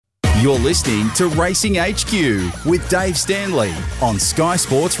You're listening to Racing HQ with Dave Stanley on Sky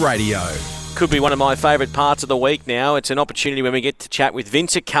Sports Radio. Could be one of my favourite parts of the week now. It's an opportunity when we get to chat with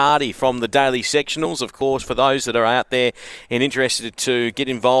Vince Accardi from the Daily Sectionals. Of course, for those that are out there and interested to get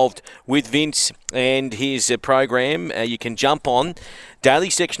involved with Vince and his program, you can jump on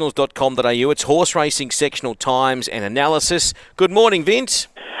dailysectionals.com.au. It's horse racing sectional times and analysis. Good morning, Vince.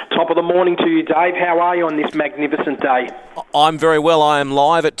 Top of the morning to you, Dave. How are you on this magnificent day? I'm very well. I am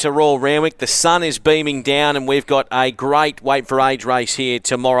live at Royal Randwick. The sun is beaming down and we've got a great Weight for Age race here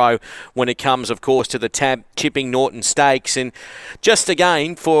tomorrow when it comes, of course, to the Tab Chipping Norton Stakes. And just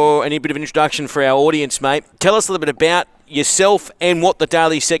again, for any bit of an introduction for our audience, mate, tell us a little bit about yourself and what the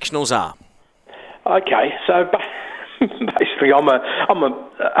Daily Sectionals are. Okay, so basically I'm a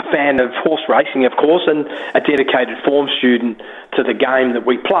fan of horse racing, of course, and a dedicated form student to the game that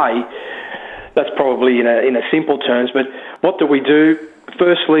we play. That's probably in a simple terms, but what do we do?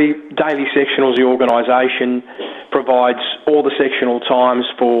 Firstly, Daily Sectionals, the organisation, provides all the sectional times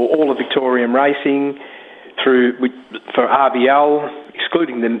for all of Victorian racing for RVL,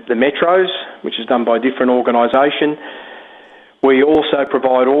 excluding the Metros, which is done by a different organisation. We also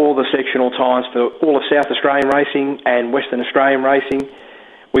provide all the sectional times for all of South Australian racing and Western Australian racing.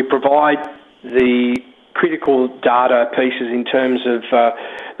 We provide the critical data pieces in terms of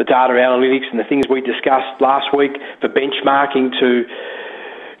the data analytics and the things we discussed last week for benchmarking to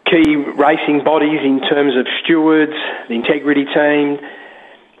key racing bodies in terms of stewards, the integrity team.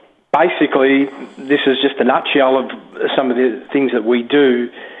 Basically, this is just a nutshell of some of the things that we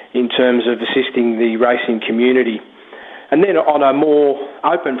do in terms of assisting the racing community. And then on a more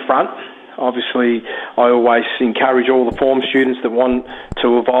open front, obviously I always encourage all the form students that want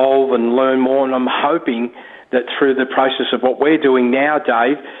to evolve and learn more, and I'm hoping that through the process of what we're doing now,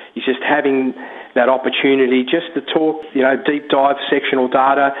 Dave, is just having that opportunity just to talk, deep dive sectional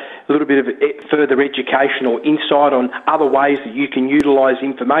data, a little bit of further educational insight on other ways that you can utilise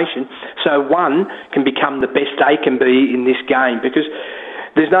information so one can become the best they can be in this game, because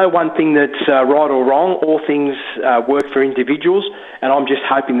there's no one thing that's right or wrong. All things work for individuals, and I'm just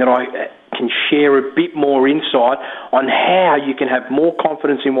hoping that I can share a bit more insight on how you can have more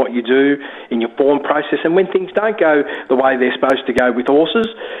confidence in what you do in your form process, and when things don't go the way they're supposed to go with horses,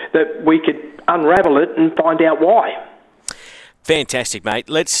 that we could unravel it and find out why. Fantastic, mate.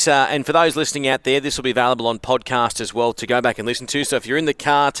 Let's and for those listening out there, this will be available on podcast as well to go back and listen to. So if you're in the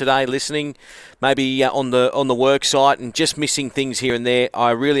car today listening, maybe on the work site and just missing things here and there, I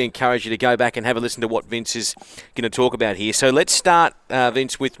really encourage you to go back and have a listen to what Vince is going to talk about here. So let's start,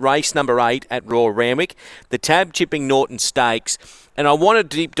 Vince, with race number 8 at Royal Randwick, the Tab Chipping Norton Stakes. And I want to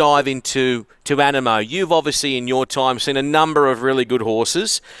deep dive into Anamoe. You've obviously in your time seen a number of really good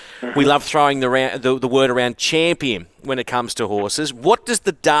horses. Mm-hmm. We love throwing the word around champion when it comes to horses. What does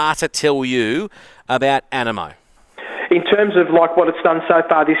the data tell you about Anamoe? In terms of like what it's done so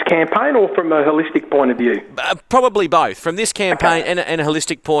far this campaign, or from a holistic point of view? Probably both. From this campaign and a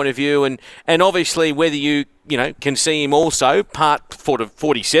holistic point of view, and obviously whether you can see him also, part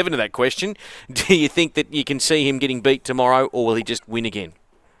 47 of that question, do you think that you can see him getting beat tomorrow, or will he just win again?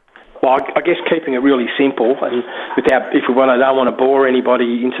 Well, I guess keeping it really simple, and without, if we want, I don't want to bore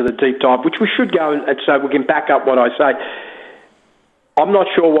anybody into the deep dive, which we should go, and so we can back up what I say. I'm not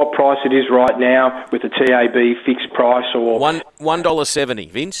sure what price it is right now with the TAB fixed price or $1.70,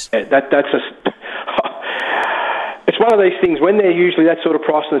 Vince. Yeah, that's it's one of these things when they're usually that sort of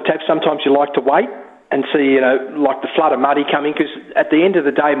price on the tab. Sometimes you like to wait and see, like the flood of money coming, because at the end of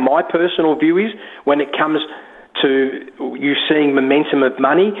the day, my personal view is when it comes to you seeing momentum of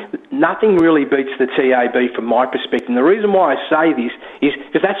money, nothing really beats the TAB from my perspective. And the reason why I say this is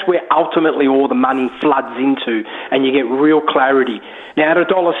because that's where ultimately all the money floods into and you get real clarity. Now, at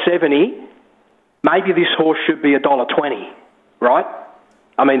 $1.70, maybe this horse should be $1.20, right?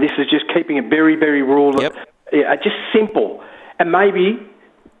 I mean, this is just keeping it very, very rural, just simple. And maybe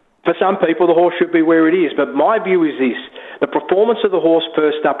for some people the horse should be where it is. But my view is this. The performance of the horse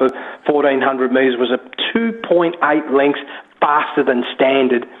first up at 1,400 metres was a 2.8 lengths faster than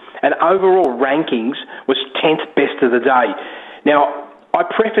standard, and overall rankings was 10th best of the day. Now, I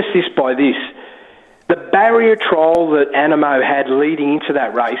preface this by this. The barrier trial that Anamoe had leading into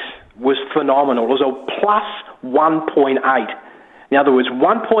that race was phenomenal. It was a plus 1.8. In other words,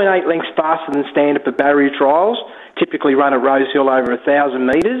 1.8 lengths faster than standard for barrier trials, typically run at Rosehill over 1,000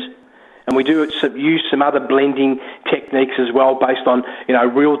 metres. And we do use some other blending techniques as well based on,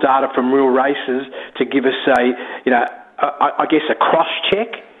 real data from real races to give us a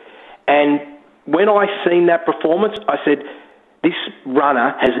cross-check. And when I seen that performance, I said, this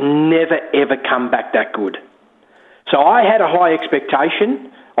runner has never, ever come back that good. So I had a high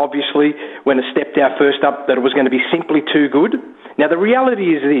expectation obviously, when it stepped out first up, that it was going to be simply too good. Now, the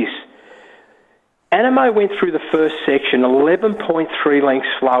reality is this. Animo went through the first section 11.3 lengths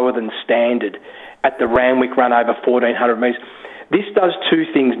slower than standard at the Randwick run over 1,400 metres. This does two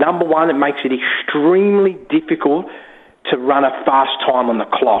things. Number one, it makes it extremely difficult to run a fast time on the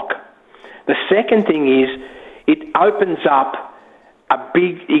clock. The second thing is it opens up a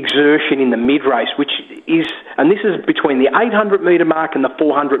big exertion in the mid-race, which is, and this is between the 800-metre mark and the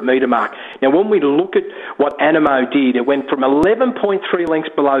 400-metre mark. Now, when we look at what Animo did, it went from 11.3 lengths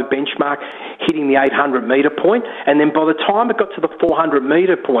below benchmark, hitting the 800-metre point, and then by the time it got to the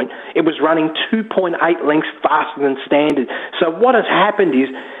 400-metre point, it was running 2.8 lengths faster than standard. So what has happened is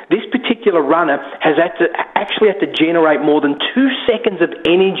this particular runner has actually had to generate more than 2 seconds of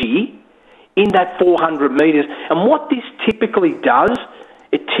energy in that 400 metres. And what this typically does,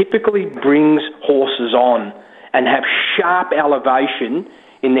 it typically brings horses on and have sharp elevation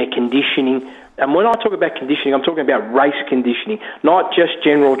in their conditioning. And when I talk about conditioning, I'm talking about race conditioning, not just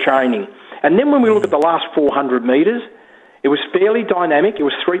general training. And then when we look at the last 400 metres, it was fairly dynamic. It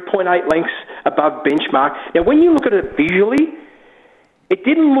was 3.8 lengths above benchmark. Now, when you look at it visually, it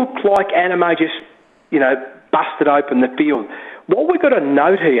didn't look like Animo just, busted open the field. What we've got to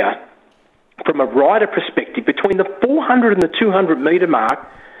note here, from a rider perspective, between the 400 and the 200 metre mark,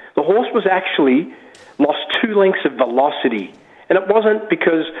 the horse was actually lost 2 lengths of velocity. And it wasn't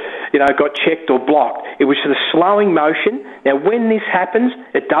because, it got checked or blocked. It was the slowing motion. Now, when this happens,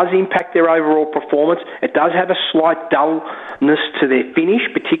 it does impact their overall performance. It does have a slight dullness to their finish,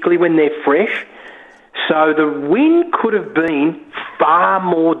 particularly when they're fresh. So the win could have been far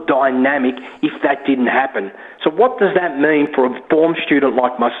more dynamic if that didn't happen. So what does that mean for a form student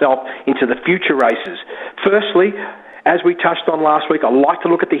like myself into the future races? Firstly, as we touched on last week, I like to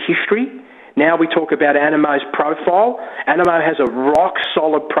look at the history. Now we talk about Animo's profile. Animo has a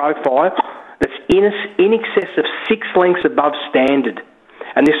rock-solid profile that's in excess of 6 lengths above standard.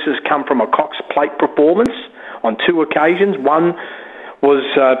 And this has come from a Cox Plate performance on 2 occasions. One was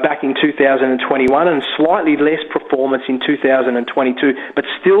back in 2021 and slightly less performance in 2022, but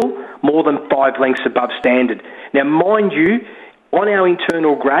still more than 5 lengths above standard. Now, mind you, on our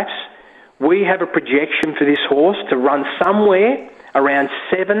internal graphs, we have a projection for this horse to run somewhere around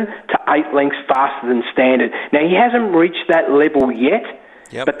 7 to 8 lengths faster than standard. Now, he hasn't reached that level yet,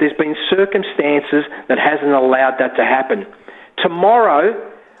 but there's been circumstances that hasn't allowed that to happen.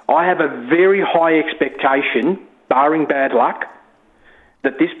 Tomorrow, I have a very high expectation, barring bad luck,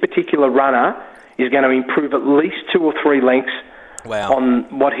 that this particular runner is going to improve at least 2 or 3 lengths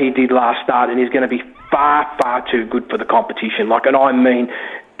on what he did last start, and is going to be far, far too good for the competition. There's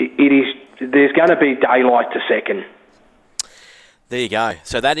going to be daylight to second. There you go.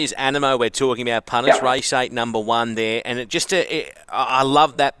 So that is Animo we're talking about, punters, race 8, number 1 there. And I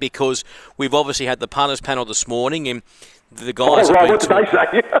love that because we've obviously had the punters panel this morning, and the guys... what did they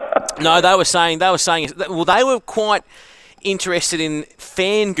say? No, they were saying, they were quite interested in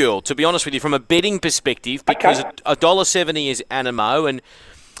Fangirl, to be honest with you, from a betting perspective, because $1.70 is Animo, and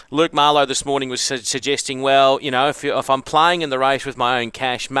Luke Marlowe this morning was suggesting, if I'm playing in the race with my own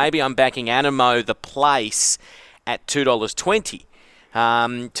cash, maybe I'm backing Animo the place at $2.20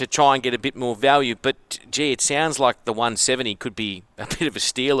 to try and get a bit more value. But, gee, it sounds like the 170 could be a bit of a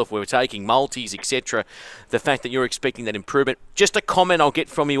steal if we're taking multis, etc. The fact that you're expecting that improvement. Just a comment I'll get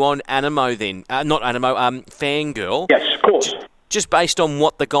from you on Animo then. Not Animo, Fangirl. Yes, of course. Just based on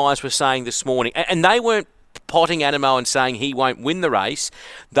what the guys were saying this morning. And they weren't potting Animo and saying he won't win the race.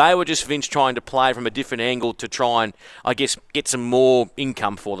 They were just, Vince, trying to play from a different angle to try and, I guess, get some more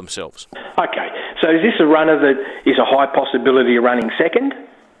income for themselves. Okay. So is this a runner that is a high possibility of running second?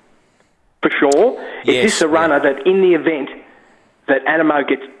 For sure. Is this a runner that in the event that Animo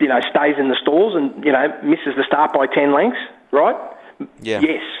gets, stays in the stalls and, misses the start by 10 lengths, right? Yeah.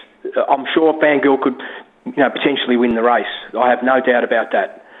 Yes. I'm sure Fangirl could, potentially win the race. I have no doubt about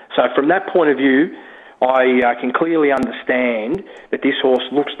that. So from that point of view, I can clearly understand that this horse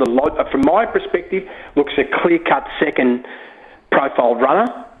looks, from my perspective, looks a clear-cut second profile runner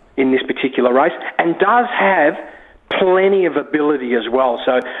in this particular race, and does have plenty of ability as well.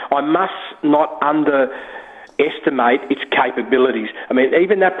 So I must not underestimate its capabilities. I mean,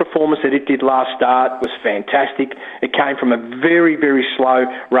 even that performance that it did last start was fantastic. It came from a very, very slow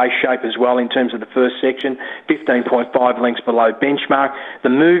race shape as well in terms of the first section, 15.5 lengths below benchmark. The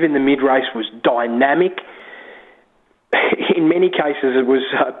move in the mid-race was dynamic. In many cases, it was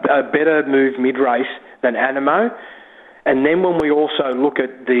a better move mid-race than Animo. And then when we also look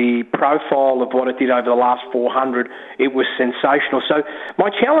at the profile of what it did over the last 400, it was sensational. So my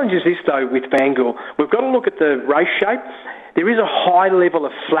challenge is this, though, with Fangirl. We've got to look at the race shape. There is a high level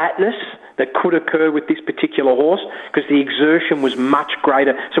of flatness that could occur with this particular horse because the exertion was much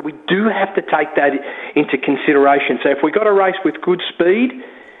greater. So we do have to take that into consideration. So if we got a race with good speed,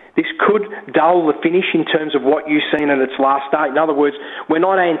 this could dull the finish in terms of what you've seen at its last start. In other words, we're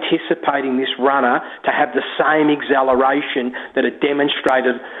not anticipating this runner to have the same acceleration that it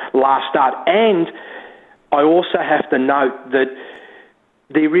demonstrated last start. And I also have to note that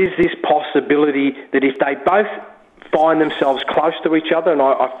there is this possibility that if they both find themselves close to each other, and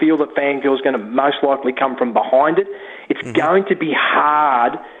I feel that Fangirl is going to most likely come from behind it, it's going to be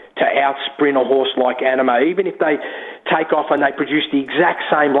hard to out-sprint a horse like Animo. Even if they take off and they produce the exact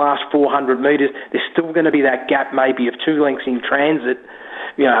same last 400 metres, there's still going to be that gap maybe of 2 lengths in transit,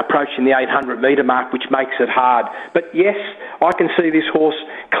 approaching the 800-metre mark, which makes it hard. But yes, I can see this horse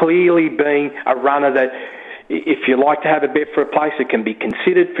clearly being a runner that, if you like to have a bet for a place, it can be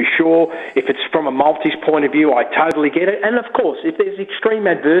considered for sure. If it's from a multis point of view, I totally get it. And of course, if there's extreme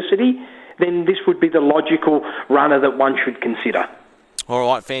adversity, then this would be the logical runner that one should consider. All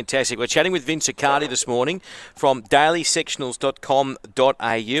right, fantastic. We're chatting with Vince Accardi this morning from dailysectionals.com.au.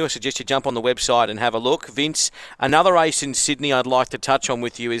 I suggest you jump on the website and have a look. Vince, another race in Sydney I'd like to touch on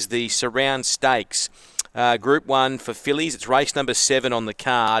with you is the Surround Stakes. Group 1 for fillies. It's race number 7 on the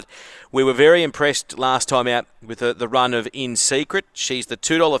card. We were very impressed last time out with the run of In Secret. She's the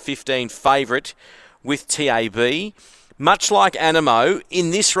 $2.15 favourite with TAB. Much like Animo,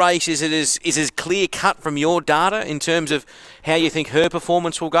 in this race, is as clear cut from your data in terms of how you think her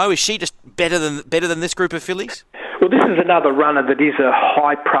performance will go? Is she just better than this group of fillies? Well, this is another runner that is a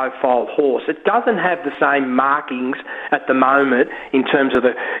high-profile horse. It doesn't have the same markings at the moment in terms of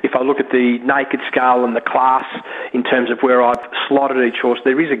if I look at the naked scale and the class in terms of where I've slotted each horse,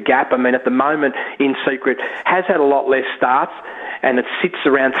 there is a gap. I mean, at the moment, In Secret has had a lot less starts, and it sits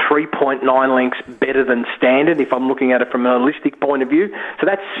around 3.9 lengths better than standard if I'm looking at it from a holistic point of view. So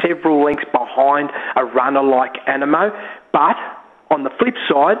that's several lengths behind a runner like Animo. But on the flip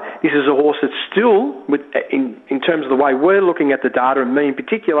side, this is a horse that's still, in terms of the way we're looking at the data, and me in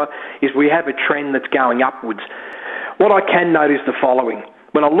particular, is we have a trend that's going upwards. What I can note is the following.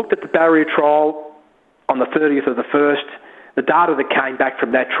 When I looked at the barrier trial on the 30th of the 1st, the data that came back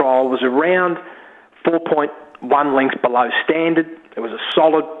from that trial was around 4.1 lengths below standard. It was a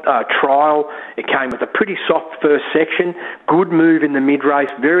solid trial. It came with a pretty soft first section, good move in the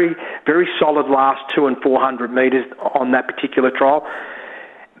mid-race, very, very solid last 200 and 400 metres on that particular trial.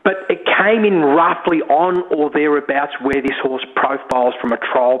 But it came in roughly on or thereabouts where this horse profiles from a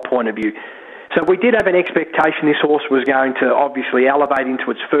trial point of view. So we did have an expectation this horse was going to obviously elevate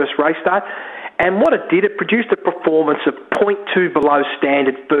into its first race start. And what it did, it produced a performance of 0.2 below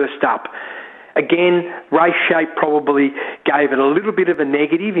standard first up. Again, race shape probably gave it a little bit of a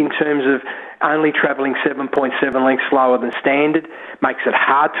negative in terms of only travelling 7.7 lengths slower than standard, makes it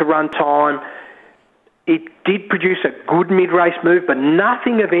hard to run time. It did produce a good mid-race move, but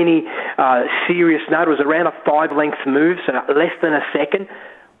nothing of any serious note. It was around a 5-length move, so less than a second.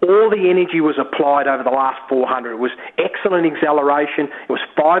 All the energy was applied over the last 400. It was excellent acceleration. It was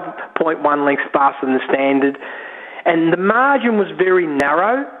 5.1 lengths faster than standard. And the margin was very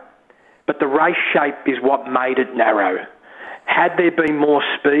narrow, but the race shape is what made it narrow. Had there been more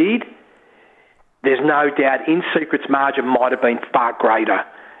speed, there's no doubt In Secret's margin might have been far greater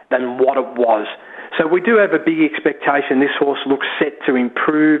than what it was. So we do have a big expectation. This horse looks set to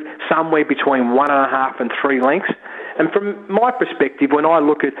improve somewhere between 1.5 and 3 lengths. And from my perspective, when I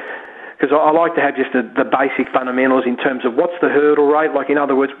look at, because I like to have just the basic fundamentals in terms of what's the hurdle rate, like in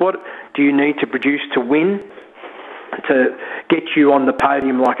other words, what do you need to produce to win, to get you on the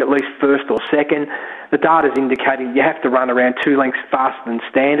podium like at least first or second. The data's indicating you have to run around 2 lengths faster than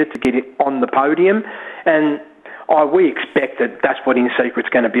standard to get it on the podium. And we expect that that's what In Secret's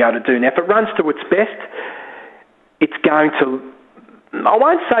going to be able to do. Now, if it runs to its best, it's going to, I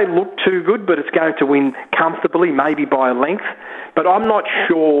won't say look too good, but it's going to win comfortably, maybe by a length. But I'm not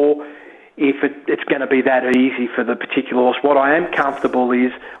sure if it's going to be that easy for the particular horse. What I am comfortable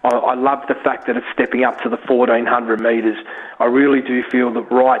is I love the fact that it's stepping up to the 1,400 metres. I really do feel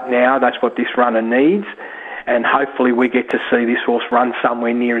that right now that's what this runner needs, and hopefully we get to see this horse run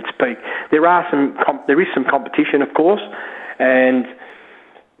somewhere near its peak. There is some competition, of course, and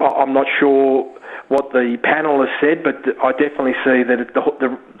I'm not sure what the panel has said, but I definitely see that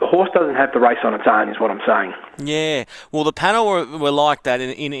the horse doesn't have the race on its own, is what I'm saying. Yeah, well, the panel were like that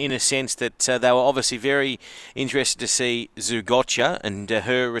in a sense that they were obviously very interested to see Zougotcha and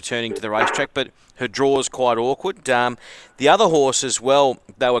her returning to the racetrack, but her draw is quite awkward. The other horse as well,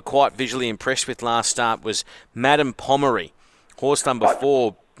 they were quite visually impressed with last start was Madame Pommery, horse number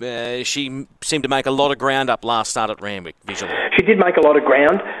 4. She seemed to make a lot of ground up last start at Randwick visually. She did make a lot of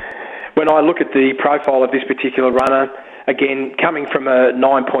ground. When I look at the profile of this particular runner, again, coming from a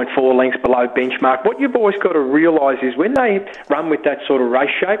 9.4 lengths below benchmark, what you've always got to realise is when they run with that sort of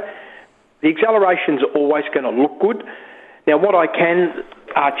race shape, the acceleration's always going to look good. Now, what I can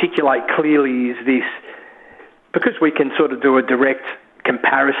articulate clearly is this, because we can sort of do a direct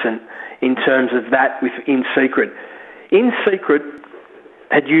comparison in terms of that with In Secret. In Secret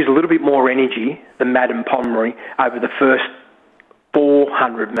had used a little bit more energy than Madame Pommery over the first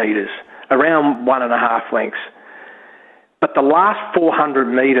 400 metres, around 1.5 lengths. But the last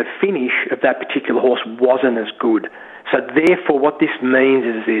 400-metre finish of that particular horse wasn't as good. So therefore, what this means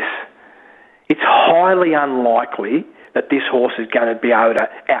is this. It's highly unlikely that this horse is going to be able to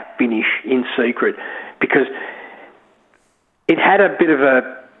outfinish In Secret, because it had a bit of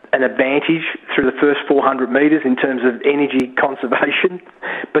an advantage through the first 400 metres in terms of energy conservation,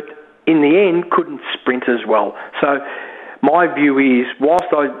 but in the end couldn't sprint as well. So my view is,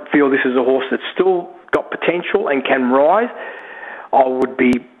 whilst I feel this is a horse that's still got potential and can rise, I would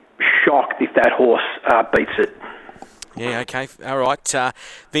be shocked if that horse beats it. Yeah, okay, all right.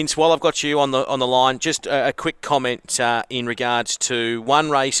 Vince, while I've got you on the line, just a quick comment in regards to one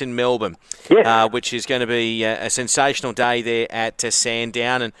race in Melbourne, which is going to be a sensational day there at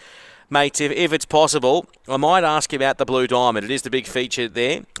Sandown. And mate, if it's possible, I might ask you about the Blue Diamond. It is the big feature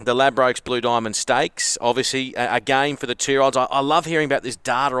there, the Ladbrokes Blue Diamond Stakes. Obviously, a game for the 2-year-olds. I love hearing about this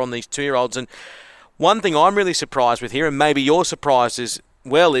data on these 2-year-olds. And one thing I'm really surprised with here, and maybe you're surprised as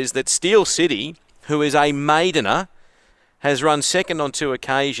well, is that Steel City, who is a maidener, has run second on 2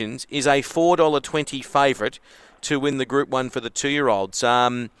 occasions, is a $4.20 favourite to win the Group 1 for the 2-year-olds.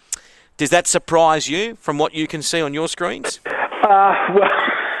 Does that surprise you from what you can see on your screens? Well,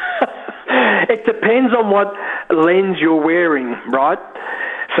 it depends on what lens you're wearing, right?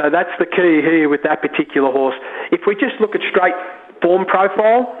 So that's the key here with that particular horse. If we just look at straight form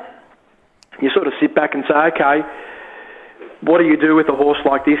profile, you sort of sit back and say, okay, what do you do with a horse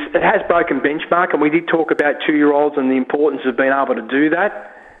like this? It has broken benchmark, and we did talk about 2-year-olds and the importance of being able to do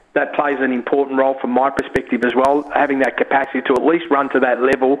that. That plays an important role from my perspective as well. Having that capacity to at least run to that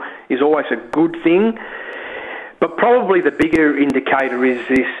level is always a good thing. But probably the bigger indicator is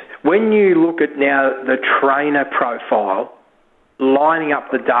this. When you look at now the trainer profile, lining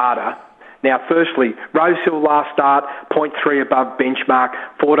up the data, now firstly, Rosehill last start, 0.3 above benchmark,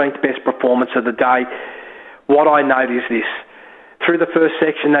 14th best performance of the day. What I note is this. Through the first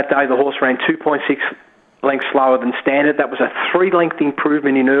section that day, the horse ran 2.6 lengths slower than standard. That was a 3-length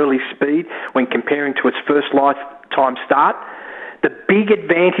improvement in early speed when comparing to its first lifetime start. The big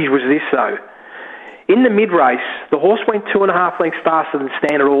advantage was this, though. In the mid-race, the horse went 2.5 lengths faster than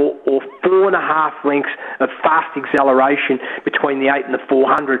standard, or 4.5 lengths of fast acceleration between the 8 and the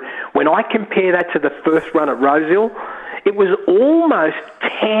 400. When I compare that to the first run at Rosehill, it was almost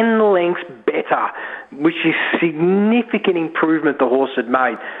 10 lengths better, which is significant improvement the horse had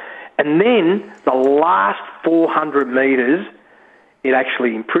made. And then the last 400 metres, it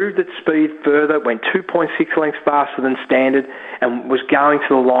actually improved its speed further, went 2.6 lengths faster than standard, and was going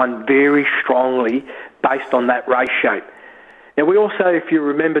to the line very strongly based on that race shape. Now, we also, if you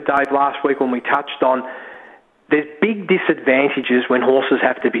remember, Dave, last week when we touched on, there's big disadvantages when horses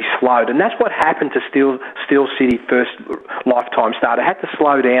have to be slowed, and that's what happened to Steel City first lifetime start. It had to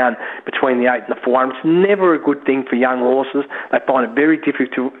slow down between the 8 and the 400. It's never a good thing for young horses. They find it very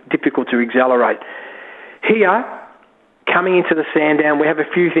difficult to accelerate. Here, coming into the Sandown, we have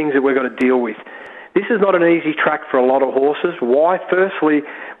a few things that we've got to deal with. This is not an easy track for a lot of horses. Why? Firstly,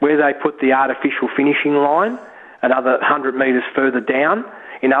 where they put the artificial finishing line, another 100 metres further down.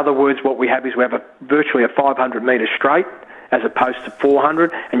 In other words, what we have is we have virtually a 500-metre straight as opposed to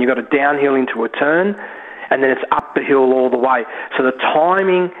 400, and you've got a downhill into a turn, and then it's up the hill all the way. So the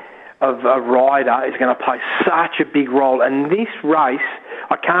timing of a rider is going to play such a big role. And this race,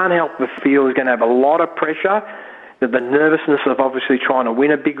 I can't help but feel, is going to have a lot of pressure. The nervousness of obviously trying to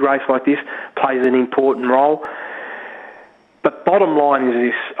win a big race like this plays an important role. But bottom line is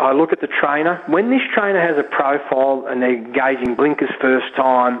this. I look at the trainer. When this trainer has a profile and they're engaging blinkers first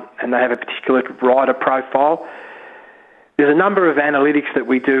time and they have a particular rider profile, there's a number of analytics that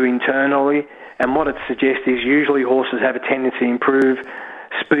we do internally, and what it suggests is usually horses have a tendency to improve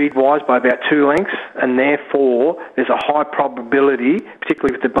speed-wise by about 2 lengths, and therefore there's a high probability,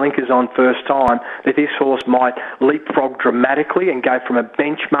 particularly with the blinkers on first time, that this horse might leapfrog dramatically and go from a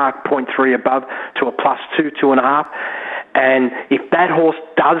benchmark 0.3 above to a +2, 2.5. And if that horse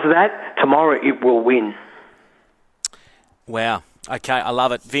does that, tomorrow it will win. Wow. Okay, I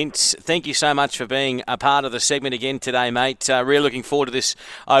love it. Vince, thank you so much for being a part of the segment again today, mate. Really looking forward to this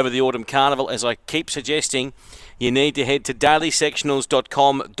over the Autumn Carnival. As I keep suggesting, you need to head to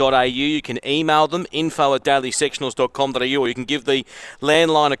dailysectionals.com.au. You can email them, info@dailysectionals.com.au, or you can give the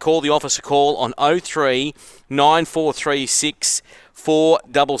landline a call, the office a call on 03 9436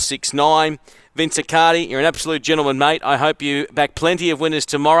 4669. Vince Accardi, you're an absolute gentleman, mate. I hope you back plenty of winners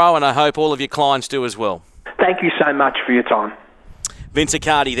tomorrow, and I hope all of your clients do as well. Thank you so much for your time. Vince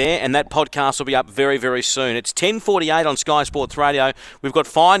Accardi there, and that podcast will be up very, very soon. It's 10:48 on Sky Sports Radio. We've got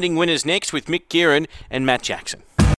Finding Winners next with Mick Gearin and Matt Jackson.